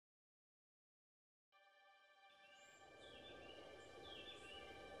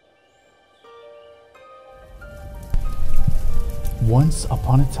Once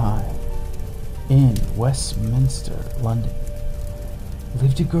upon a time, in Westminster, London,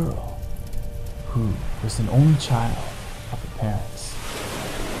 lived a girl who was an only child of her parents,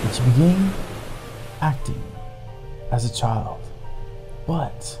 and she began acting as a child.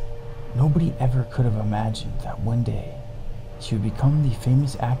 But nobody ever could have imagined that one day she would become the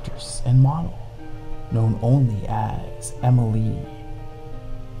famous actress and model known only as Emily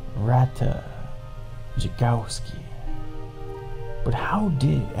Ratajkowski. But how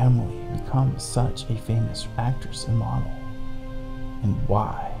did Emily become such a famous actress and model? And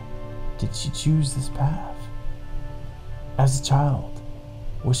why did she choose this path? As a child,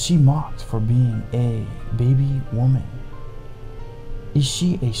 was she mocked for being a baby woman? Is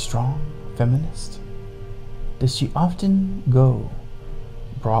she a strong feminist? Does she often go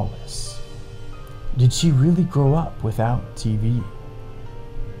braless? Did she really grow up without TV?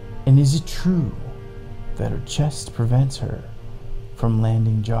 And is it true that her chest prevents her from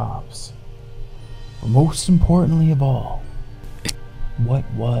landing jobs? But most importantly of all, what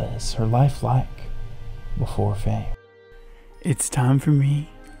was her life like before fame? It's time for me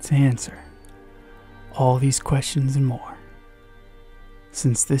to answer all these questions and more,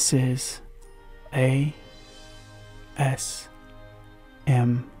 since this is ASMR,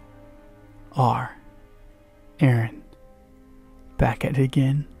 Aaron, back at it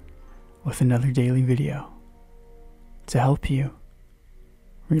again with another daily video to help you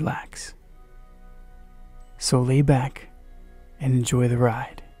relax. So lay back and enjoy the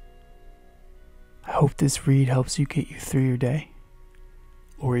ride. I hope this read helps you get you through your day,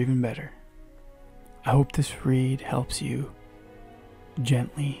 or even better, I hope this read helps you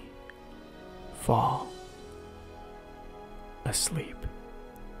gently fall asleep.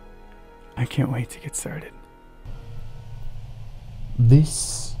 I can't wait to get started.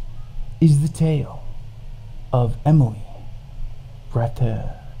 This is the tale of Emily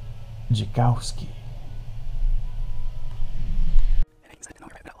Ratajkowski.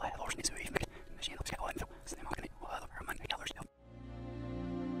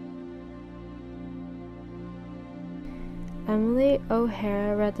 Emily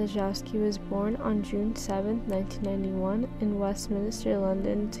O'Hara Ratajkowski was born on June 7, 1991 in Westminster,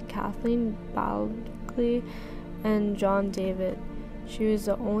 London to Kathleen Balgley and John David. She was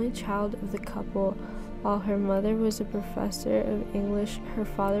the only child of the couple. While her mother was a professor of English, her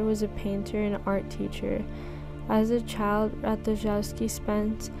father was a painter and art teacher. As a child, Ratajkowski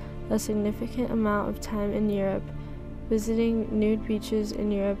spent a significant amount of time in Europe. Visiting nude beaches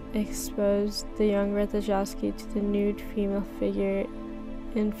in Europe exposed the young Ratajkowski to the nude female figure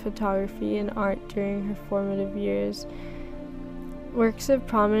in photography and art during her formative years. Works of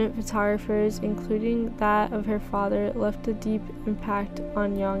prominent photographers, including that of her father, left a deep impact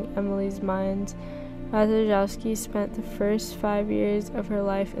on young Emily's mind. Ratajkowski spent the first 5 years of her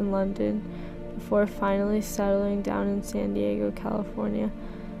life in London before finally settling down in San Diego, California.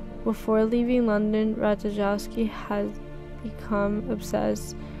 Before leaving London, Ratajkowski had become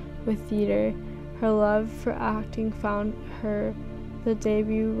obsessed with theater. Her love for acting found her the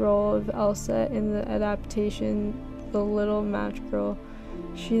debut role of Elsa in the adaptation The Little Match Girl.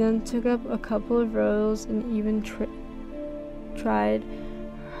 She then took up a couple of roles and even tried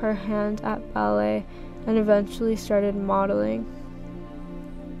her hand at ballet and eventually started modeling.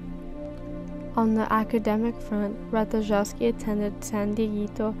 On the academic front, Ratajkowski attended San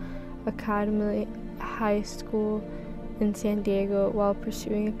Diego Academy High School in San Diego while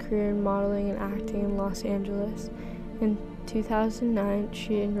pursuing a career in modeling and acting in Los Angeles. In 2009,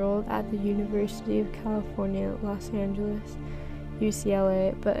 she enrolled at the University of California, Los Angeles,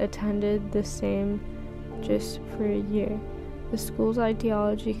 UCLA, but attended the same just for a year. The school's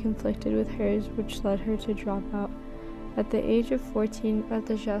ideology conflicted with hers, which led her to drop out. At the age of 14,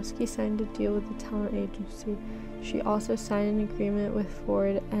 Ratajkowski signed a deal with a talent agency. She also signed an agreement with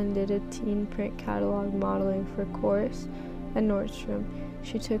Ford and did a teen print catalog modeling for Chorus and Nordstrom.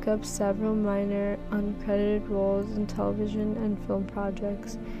 She took up several minor, uncredited roles in television and film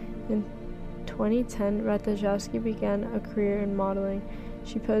projects. In 2010, Ratajkowski began a career in modeling.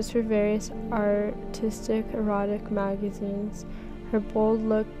 She posed for various artistic erotic magazines. Her bold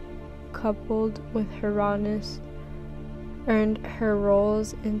look, coupled with her rawness, earned her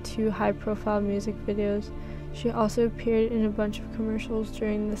roles in 2 high-profile music videos. She also appeared in a bunch of commercials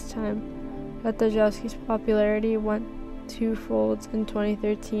during this time. Ratajkowski's popularity went twofold in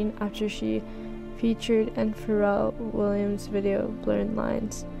 2013 after she featured in Pharrell Williams' video Blurred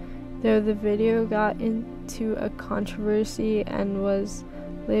Lines. Though the video got into a controversy and was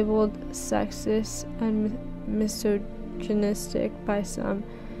labeled sexist and misogynistic by some,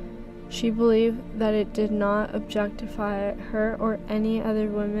 She believed that it did not objectify her or any other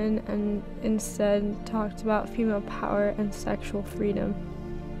women and instead talked about female power and sexual freedom.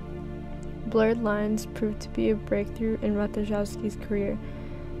 Blurred Lines proved to be a breakthrough in Ratajkowski's career.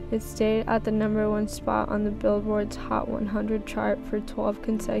 It stayed at the #1 spot on the Billboard's Hot 100 chart for 12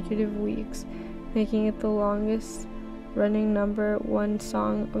 consecutive weeks, making it the longest-running #1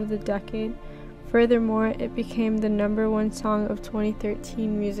 song of the decade. Furthermore, it became the #1 song of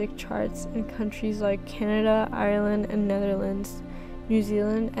 2013 music charts in countries like Canada, Ireland, and Netherlands, New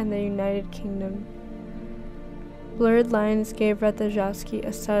Zealand, and the United Kingdom. Blurred Lines gave Ratajkowski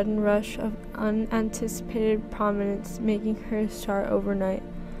a sudden rush of unanticipated prominence, making her a star overnight.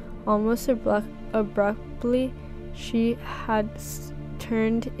 Almost abruptly, she had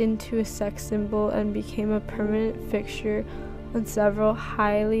turned into a sex symbol and became a permanent fixture on several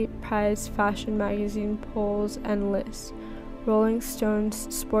highly prized fashion magazine polls and lists. Rolling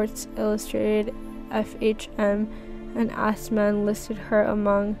Stone's, Sports Illustrated, FHM, and Ask Men listed her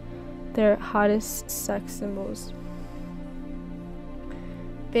among their hottest sex symbols.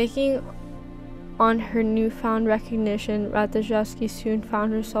 Banking on her newfound recognition, Ratajkowski soon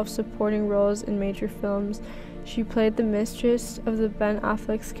found herself supporting roles in major films. She played the mistress of the Ben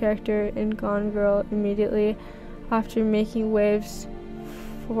Affleck's character in Gone Girl immediately after making waves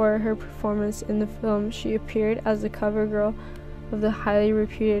for her performance in the film. She appeared as the cover girl of the highly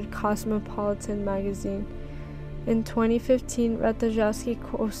reputed Cosmopolitan magazine. In 2015, Ratajkowski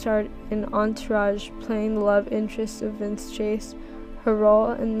co-starred in Entourage, playing the love interest of Vince Chase. Her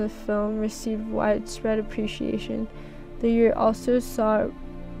role in the film received widespread appreciation. The year also saw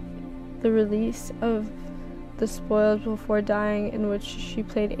the release of The Spoiled Before Dying, in which she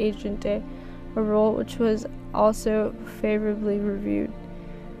played Agent Day, a role which was also favorably reviewed.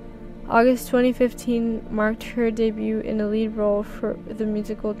 August 2015 marked her debut in a lead role for the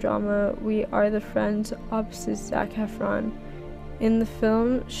musical drama We Are the Friends opposite Zac Efron. In the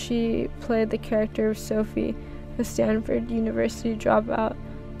film, she played the character of Sophie, a Stanford University dropout.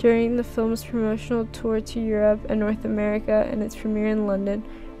 During the film's promotional tour to Europe and North America and its premiere in London,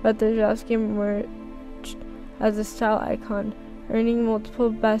 Ratajkowski emerged as a style icon, earning multiple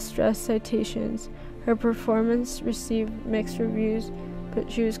Best Dressed citations. Her performance received mixed reviews,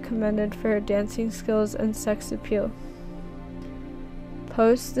 but she was commended for her dancing skills and sex appeal.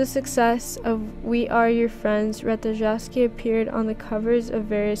 Post the success of We Are Your Friends, Ratajkowski appeared on the covers of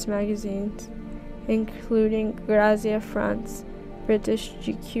various magazines, including Grazia France, British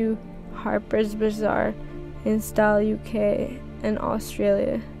GQ, Harper's Bazaar, InStyle UK, and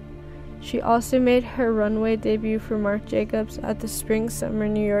Australia. She also made her runway debut for Marc Jacobs at the Spring-Summer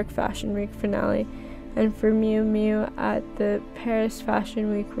New York Fashion Week finale, and for Miu Miu at the Paris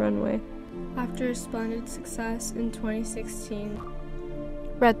Fashion Week runway. After a splendid success in 2016,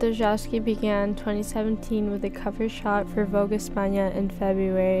 Ratajkowski began 2017 with a cover shot for Vogue España in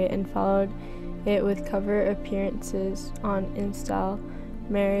February and followed it with cover appearances on InStyle,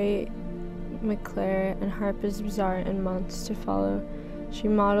 Mary McClare, and Harper's Bazaar in months to follow. She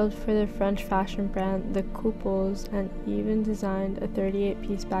modeled for the French fashion brand The Couples and even designed a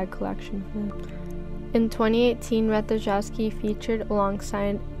 38-piece bag collection for them. In 2018, Ratajkowski featured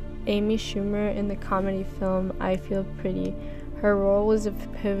alongside Amy Schumer in the comedy film I Feel Pretty. Her role was a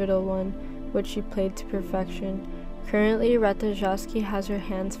pivotal one, which she played to perfection. Currently, Ratajkowski has her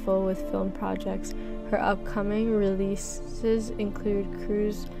hands full with film projects. Her upcoming releases include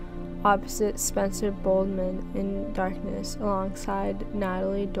Cruise opposite Spencer Boldman in Darkness, alongside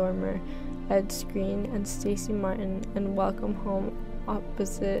Natalie Dormer, Ed Skrein, and Stacey Martin, and Welcome Home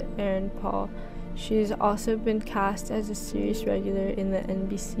opposite Aaron Paul. She has also been cast as a series regular in the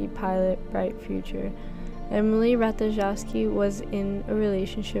NBC pilot Bright Future. Emily Ratajkowski was in a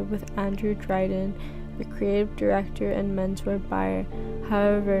relationship with Andrew Dryden, a creative director and menswear buyer.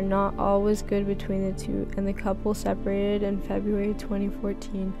 However, not all was good between the two, and the couple separated in February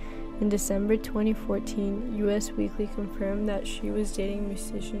 2014. In December 2014, US Weekly confirmed that she was dating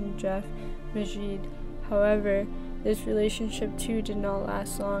musician Jeff Majid. However, this relationship too did not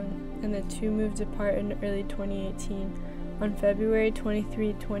last long, and the two moved apart in early 2018. On February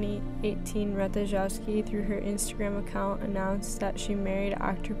 23, 2018, Ratajkowski, through her Instagram account, announced that she married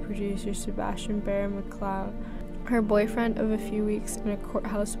actor-producer Sebastian Barra-McLeod, her boyfriend of a few weeks, in a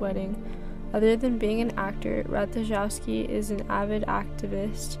courthouse wedding. Other than being an actor, Ratajkowski is an avid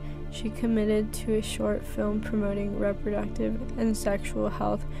activist. She committed to a short film promoting reproductive and sexual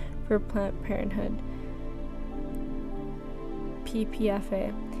health for Planned Parenthood,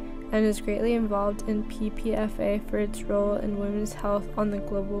 PPFA, and is greatly involved in PPFA for its role in women's health on the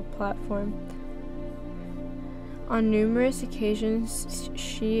global platform. On numerous occasions,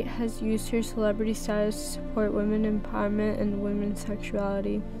 she has used her celebrity status to support women empowerment and women's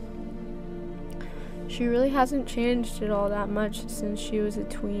sexuality. She really hasn't changed it all that much since she was a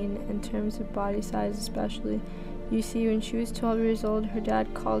tween, in terms of body size especially. You see, when she was 12 years old, her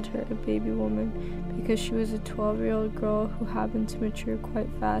dad called her a baby woman because she was a 12-year-old girl who happened to mature quite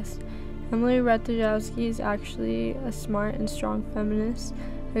fast. Emily Ratajkowski is actually a smart and strong feminist,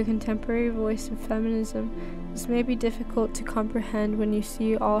 a contemporary voice of feminism. This may be difficult to comprehend when you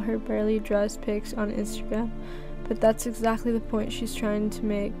see all her barely dressed pics on Instagram, but that's exactly the point she's trying to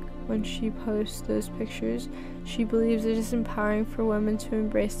make when she posts those pictures. She believes it is empowering for women to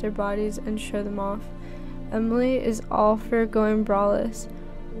embrace their bodies and show them off. Emily is all for going braless.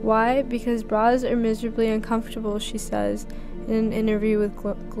 Why? Because bras are miserably uncomfortable, she says in an interview with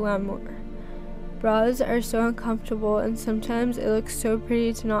Glamour. Bras are so uncomfortable, and sometimes it looks so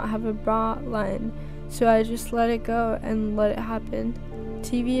pretty to not have a bra line, so I just let it go and let it happen.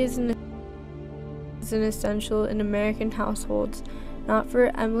 TV is an essential in American households. Not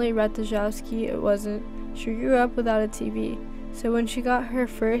for Emily Ratajkowski, it wasn't. She grew up without a TV, so when she got her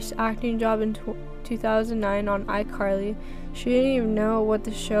first acting job in 2009 on iCarly, she didn't even know what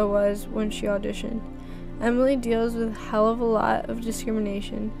the show was when she auditioned. Emily deals with a hell of a lot of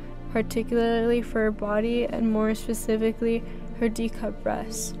discrimination, particularly for her body and more specifically her D-cup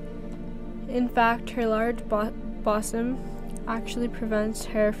breasts. In fact, her large bosom actually prevents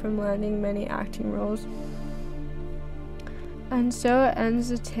her from landing many acting roles. And so ends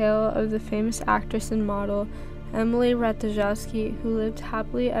the tale of the famous actress and model Emily Ratajkowski, who lived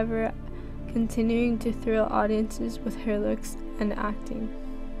happily ever, continuing to thrill audiences with her looks and acting.